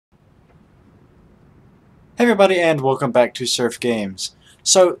Hey everybody and welcome back to Surf Games.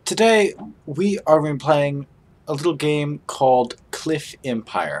 So today we are going to be playing a little game called Cliff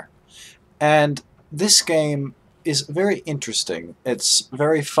Empire. And this game is very interesting. It's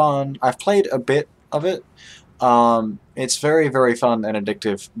very fun. I've played a bit of it. It's very fun and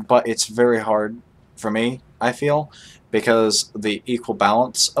addictive, but it's very hard for me, I feel, because the equal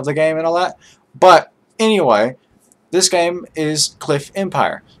balance of the game and all that. But anyway, this game is Cliff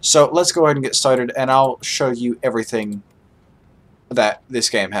Empire. So let's go ahead and get started and I'll show you everything that this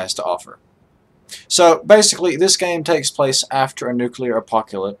game has to offer. So basically this game takes place after a nuclear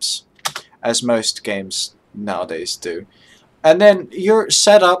apocalypse, as most games nowadays do. And then you're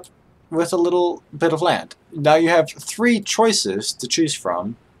set up with a little bit of land. Now you have three choices to choose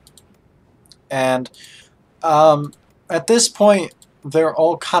from, and at this point they're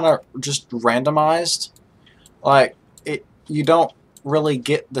all kind of just randomized. Like, you don't really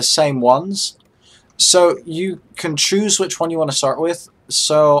get the same ones, so you can choose which one you want to start with.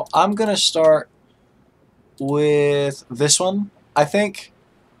 So I'm gonna start with this one, I think.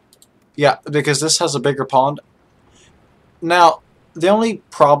 Yeah, because this has a bigger pond. Now, the only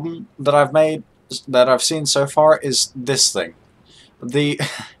problem that I've seen so far is this thing. The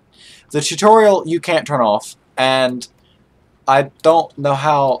the tutorial you can't turn off, and I don't know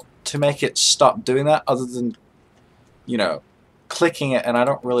how to make it stop doing that other than, you know, clicking it, and I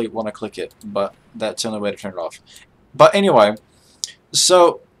don't really want to click it, but that's the only way to turn it off. But anyway,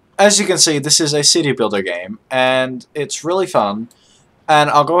 so as you can see, this is a city builder game, and it's really fun. And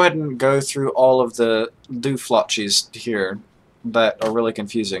I'll go ahead and go through all of the dooflotches here that are really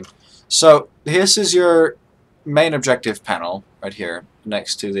confusing. So this is your main objective panel right here,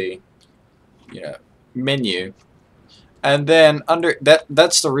 next to the menu. And then under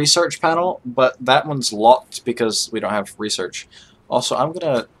that's the research panel, but that one's locked because we don't have research. Also, I'm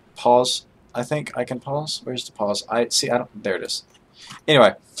gonna pause. I think I can pause. Where's the pause? I don't. There it is.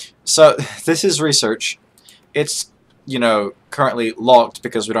 Anyway, so this is research. It's currently locked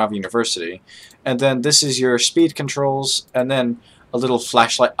because we don't have a university. And then this is your speed controls, and then a little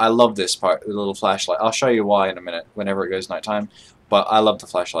flashlight. I love this part, the little flashlight. I'll show you why in a minute whenever it goes nighttime. But I love the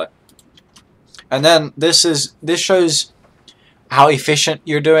flashlight. And then this shows how efficient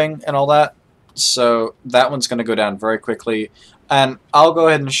you're doing and all that. So that one's going to go down very quickly. And I'll go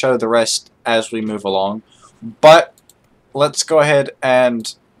ahead and show the rest as we move along. But let's go ahead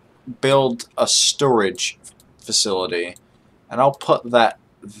and build a storage facility. And I'll put that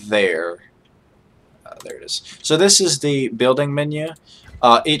there. There it is. So this is the building menu.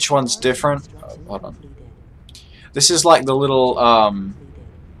 Each one's different. Hold on. This is like the little...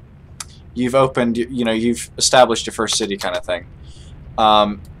 you've opened, you've established your first city kind of thing.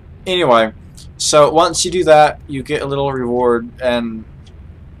 Anyway, so once you do that, you get a little reward, and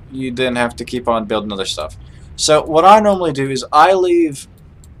you then have to keep on building other stuff. So what I normally do is I leave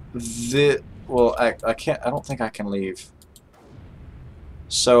the... Well, I can't... I don't think I can leave.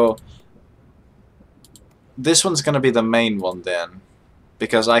 So this one's going to be the main one then,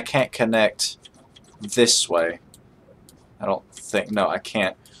 because I can't connect this way. I don't think... No, I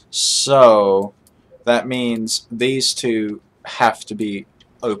can't. So that means these two have to be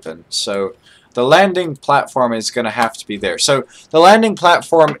open. So the landing platform is going to have to be there. So the landing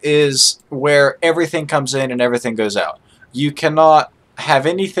platform is where everything comes in and everything goes out. You cannot have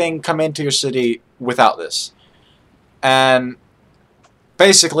anything come into your city without this. And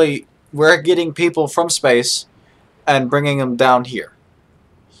basically, we're getting people from space and bringing them down here.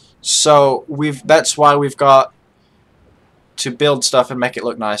 So that's why we've got to build stuff and make it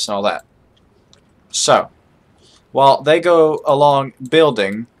look nice and all that. So while they go along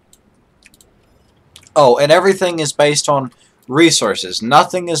building, oh, and everything is based on resources.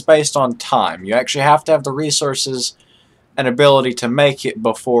 Nothing is based on time. You actually have to have the resources and ability to make it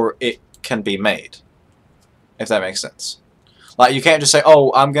before it can be made, if that makes sense. Like, you can't just say,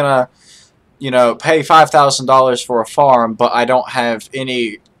 oh, I'm gonna pay $5,000 for a farm, but I don't have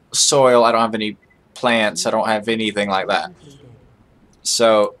any soil, I don't have any plants, I don't have anything like that.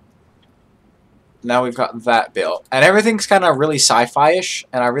 So now we've got that built, and everything's kind of really sci-fi-ish,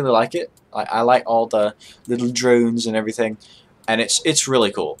 and I really like it. I like all the little drones and everything, and it's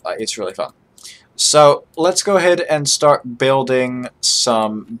really cool. It's really fun. So let's go ahead and start building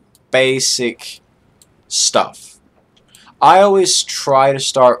some basic stuff. I always try to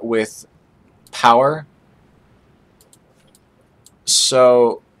start with power.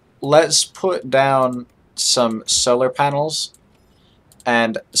 So let's put down some solar panels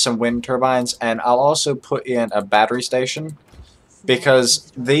and some wind turbines, and I'll also put in a battery station,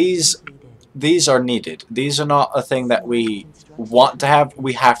 because these are needed. These are not a thing that we want to have.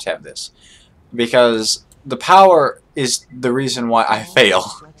 We have to have this, because the power is the reason why I fail.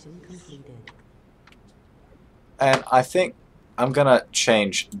 And I think I'm gonna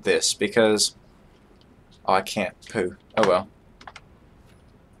change this because I can't poo. Oh well.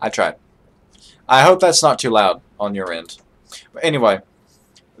 I tried. I hope that's not too loud on your end. But anyway,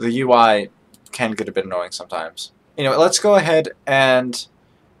 the UI can get a bit annoying sometimes. Anyway, let's go ahead and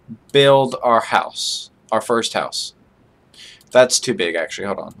build our house. Our first house. That's too big, actually.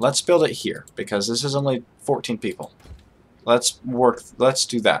 Hold on. Let's build it here, because this is only 14 people. Let's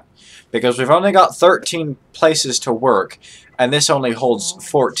do that. Because we've only got 13 places to work, and this only holds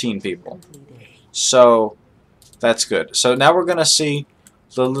 14 people. So, that's good. So now we're going to see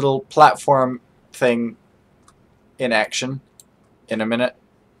the little platform thing in action in a minute,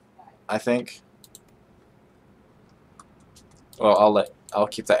 I think. Well, I'll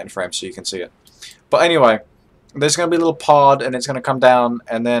keep that in frame so you can see it. But anyway, there's going to be a little pod, and it's going to come down,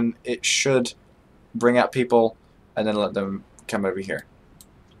 and then it should bring out people, and then let them come over here.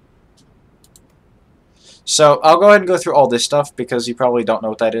 So I'll go ahead and go through all this stuff because you probably don't know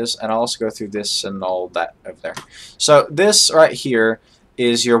what that is, and I'll also go through this and all that over there. So this right here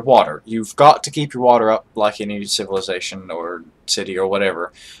is your water. You've got to keep your water up like any civilization or city or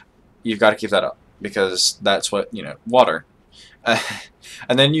whatever. You've got to keep that up because that's what, you know, water.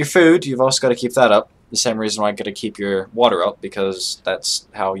 And then your food, you've also got to keep that up. The same reason why you got to keep your water up, because that's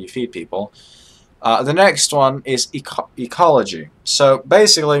how you feed people. The next one is ecology. So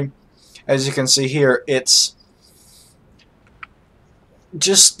basically, as you can see here, it's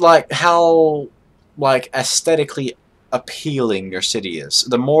just like how aesthetically appealing your city is.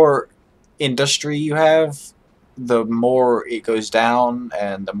 The more industry you have, the more it goes down,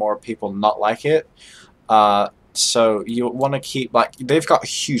 and the more people not like it. So you want to keep, like, they've got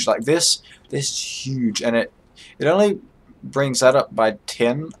huge, like this is huge, and it only brings that up by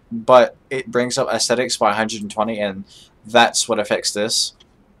 10, but it brings up aesthetics by 120, and that's what affects this.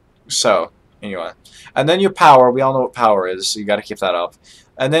 So anyway, and then your power, we all know what power is, so you got to keep that up.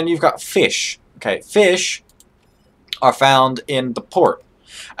 And then you've got fish. Okay, fish are found in the port,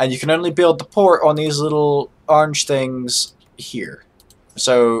 and you can only build the port on these little orange things here.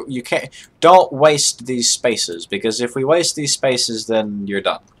 So you don't waste these spaces, because if we waste these spaces, then you're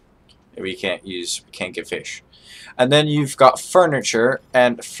done. We can't get fish. And then you've got furniture,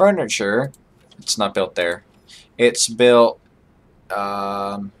 and furniture, it's not built there. It's built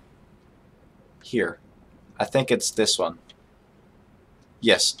here. I think it's this one.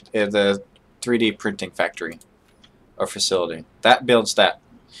 Yes, the 3D printing factory or facility. That builds that.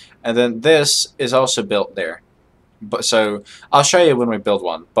 And then this is also built there. But so I'll show you when we build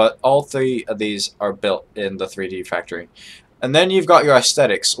one, but all three of these are built in the 3D factory. And then you've got your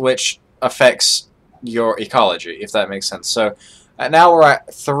aesthetics, which affects your ecology, if that makes sense. So now we're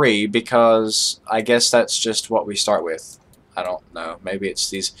at 3 because I guess that's just what we start with. I don't know. Maybe it's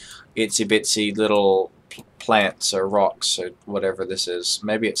these itsy bitsy little plants or rocks or whatever this is.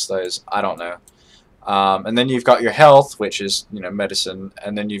 Maybe it's those. I don't know. And then you've got your health, which is, you know, medicine.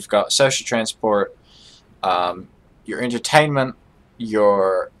 And then you've got social transport, your entertainment,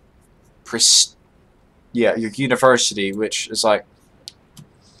 your your university, which is like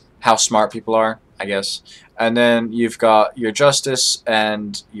how smart people are, I guess. And then you've got your justice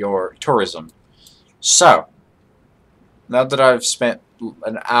and your tourism. So now that I've spent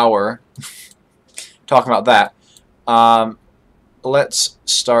an hour talking about that, let's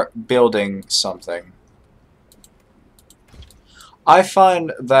start building something. I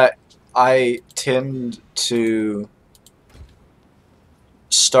find that I tend to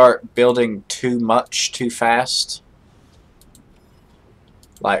start building too much too fast.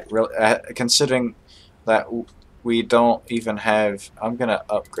 Like, really, considering that we don't even have... I'm gonna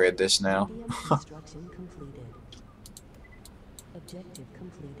upgrade this now.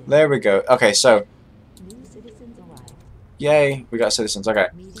 There we go. Okay, so... Yay, we got citizens. Okay.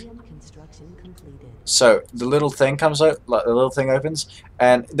 So the little thing comes out, like the little thing opens,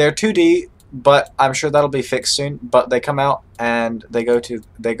 and they're 2D, but I'm sure that'll be fixed soon. But they come out and they go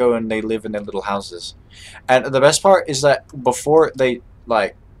and they live in their little houses. And the best part is that before they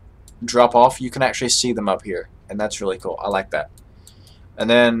like drop off, you can actually see them up here, and that's really cool. I like that. And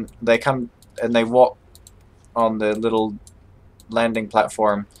then they come and they walk on the little landing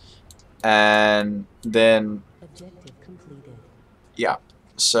platform, and then yeah.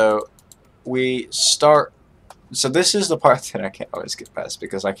 So we start. So this is the part that I can't always get past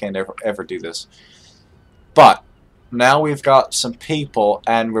because I can't ever do this. But now we've got some people,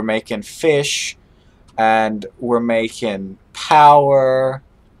 and we're making fish, and we're making power,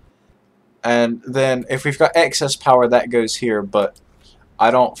 and then if we've got excess power, that goes here. But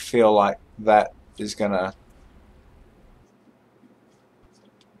I don't feel like that is gonna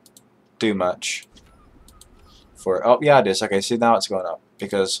do much for. Oh yeah, it is. Okay, see now it's going up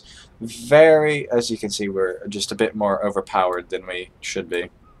because as you can see, we're just a bit more overpowered than we should be.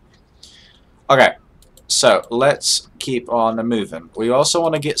 Okay, so let's keep on moving. We also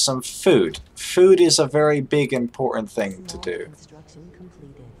want to get some food. Food is a very big important thing to do.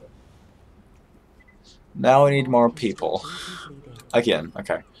 Now we need more people. Again,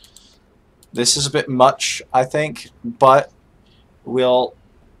 okay. This is a bit much, I think, but we'll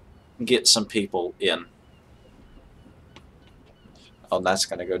get some people in. Oh, that's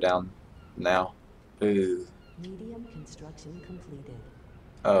gonna go down now. Ooh. Medium construction completed.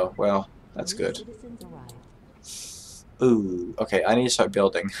 Oh, well, that's good. Ooh, okay, I need to start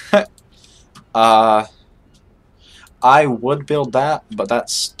building. I would build that, but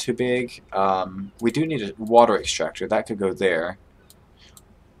that's too big. We do need a water extractor. That could go there.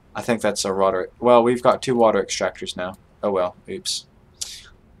 I think that's a water... Well, we've got 2 water extractors now. Oh well, oops.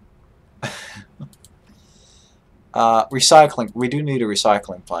 Recycling. We do need a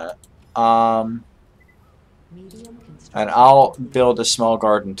recycling plant. And I'll build a small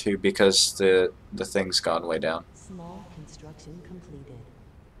garden too because the thing's gone way down. Small construction completed.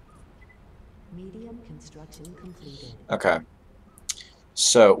 Medium construction completed. Okay.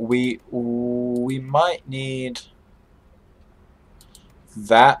 So we might need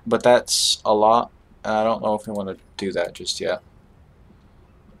that, but that's a lot. I don't know if we want to do that just yet.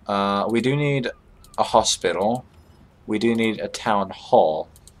 We do need a hospital. We do need a town hall.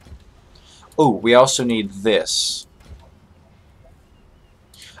 Oh, we also need this.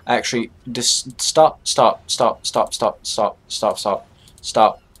 Actually, just stop.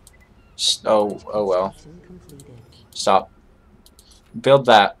 Oh well. Stop. Build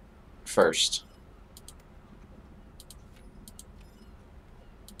that first.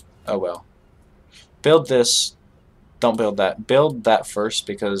 Oh well. Build this. Don't build that. Build that first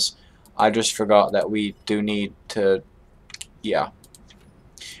because I just forgot that we do need to... Yeah.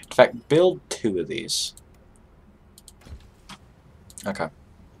 In fact, build 2 of these. Okay.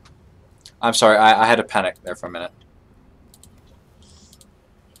 I'm sorry, I had a panic there for a minute.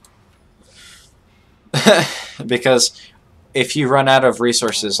 Because if you run out of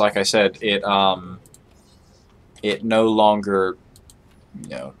resources, like I said, it no longer, you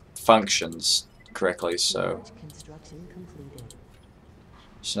know, functions correctly. So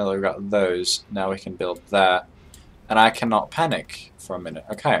now that we've got those, now we can build that, and I cannot panic for a minute.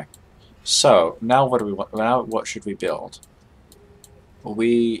 Okay, so now what do we want? Now what should we build?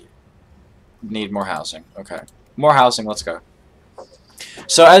 We need more housing. Okay, more housing. Let's go.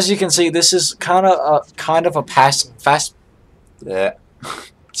 So as you can see, this is kind of a fast-paced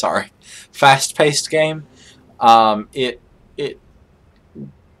game.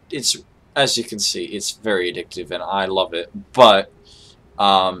 It's as you can see, it's very addictive, and I love it. But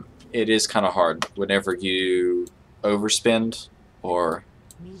it is kind of hard whenever you overspend or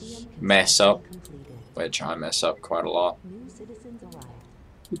mess up, which I mess up quite a lot.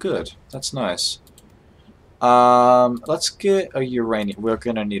 Good, that's nice. Let's get a uranium. We're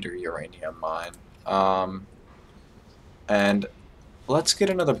gonna need a uranium mine. And let's get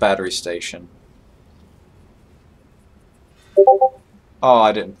another battery station. Oh,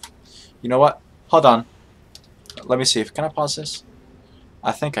 I didn't. You know what? Hold on. Let me see if can I pause this?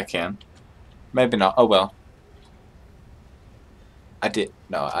 I think I can. Maybe not. Oh well. I did.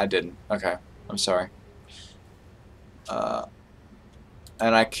 No, I didn't. Okay. I'm sorry.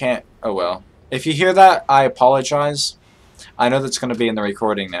 And I can't. Oh well. If you hear that, I apologize. I know that's going to be in the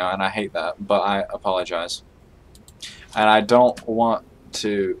recording now, and I hate that, but I apologize. And I don't want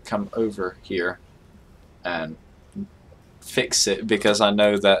to come over here and fix it because I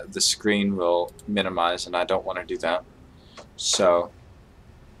know that the screen will minimize, and I don't want to do that. So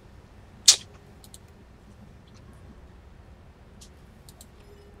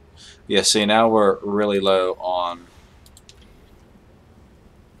yeah, see, now we're really low on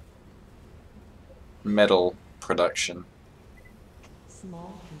metal production.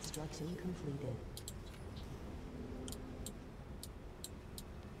 Small construction completed.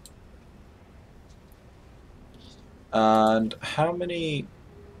 And how many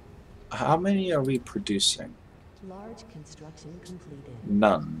are we producing? Large construction completed.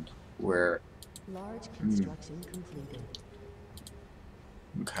 None. We're Large construction completed.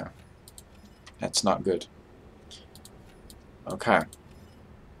 okay. That's not good. Okay.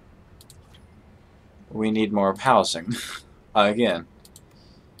 We need more housing. Again.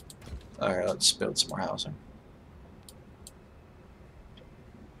 Alright, let's build some more housing.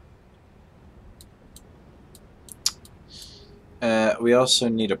 We also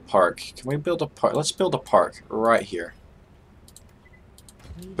need a park. Can we build a park? Let's build a park right here.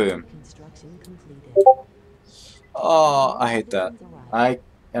 Medium Boom. construction completed. Oh, I hate that. Citizens arrived.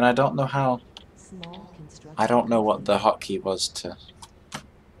 I don't know how. Small construction I don't know what the completed. hotkey was to.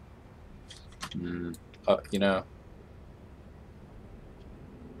 You know.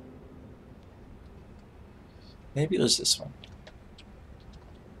 Maybe it was this one.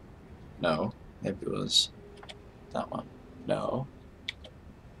 No. Maybe it was that one. No.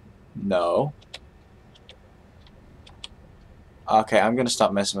 No. Okay, I'm gonna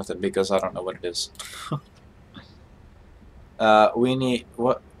stop messing with it because I don't know what it is. We need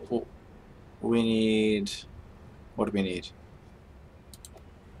what? We need. What do we need?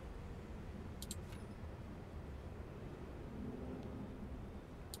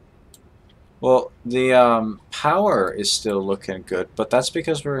 Well, the power is still looking good, but that's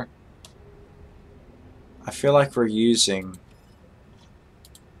because we're. I feel like we're using.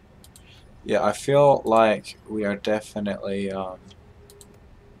 Yeah, I feel like we are definitely. Yeah,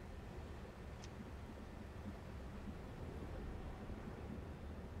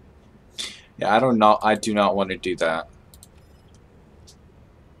 I don't know. I do not want to do that.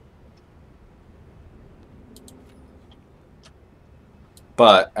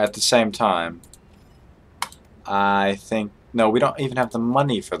 But at the same time, I think no, we don't even have the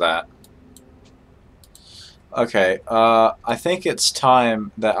money for that. Okay, I think it's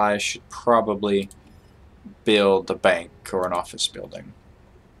time that I should probably build a bank or an office building.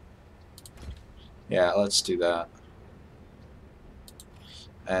 Yeah, let's do that.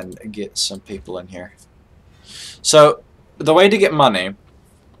 And get some people in here. So, the way to get money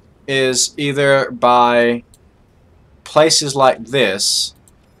is either by places like this,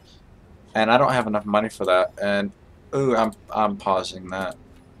 and I don't have enough money for that, and ooh, I'm pausing that.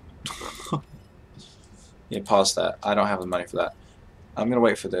 Yeah, pause that. I don't have the money for that. I'm gonna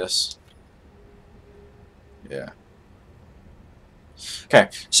wait for this. Yeah. Okay,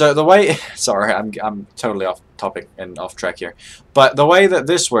 so the way sorry, I'm totally off topic and off track here, but the way that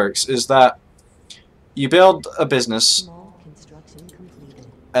this works is that you build a business, Small construction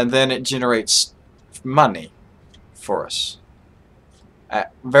completed. and then it generates money for us,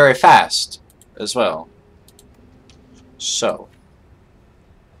 very fast as well. So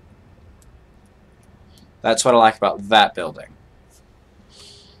that's what I like about that building.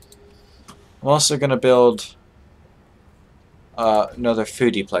 I'm also gonna build another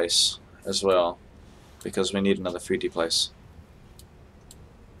foodie place as well, because we need another foodie place.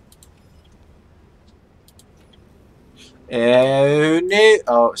 Oh no!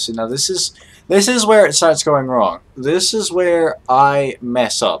 Oh, so now this is where it starts going wrong. This is where I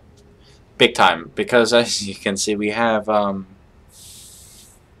mess up big time, because as you can see, we have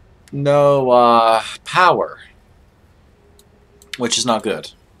no power, which is not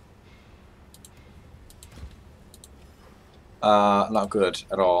good. Not good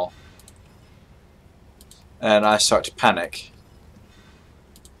at all. And I start to panic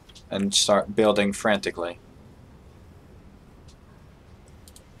and start building frantically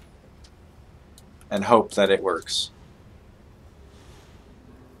and hope that it works.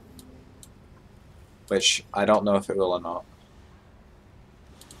 Which I don't know if it will or not.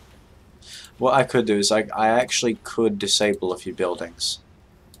 What I could do is I actually could disable a few buildings.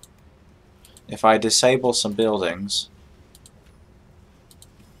 If I disable some buildings,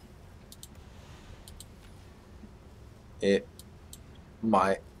 it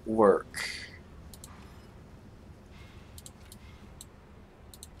might work.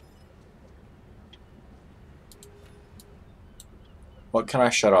 What can I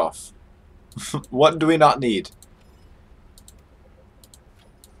shut off? What do we not need?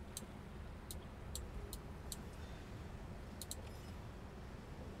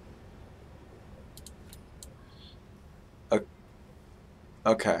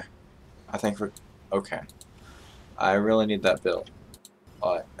 Okay. I think we're... Okay. I really need that built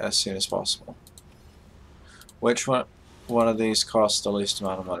as soon as possible. Which one of these costs the least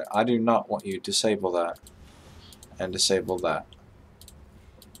amount of money? I do not want you to disable that. And disable that.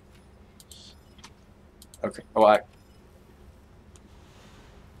 Okay. Oh,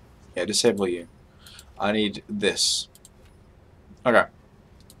 yeah, disable you. I need this. Okay.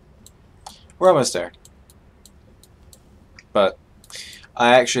 We're almost there. But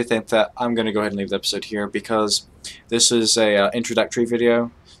I actually think that I'm going to go ahead and leave the episode here, because this is a introductory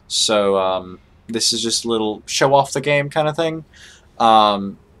video. So this is just a little show off the game kind of thing.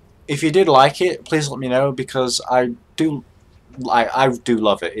 If you did like it, please let me know, because I do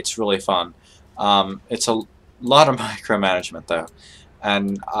love it. It's really fun. It's a lot of micromanagement though,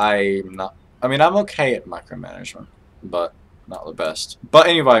 and I'm not. I mean, I'm okay at micromanagement, but not the best. But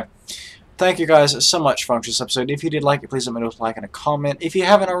anyway, thank you guys so much for watching this episode. If you did like it, please let me know with a like and a comment. If you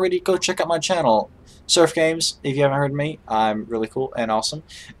haven't already, go check out my channel, Surf Games. If you haven't heard me, I'm really cool and awesome.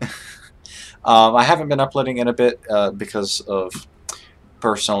 I haven't been uploading in a bit because of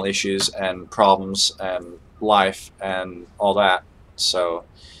personal issues and problems and life and all that. So,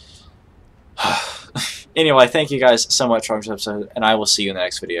 anyway, thank you guys so much for watching this episode, and I will see you in the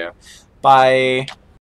next video. Bye!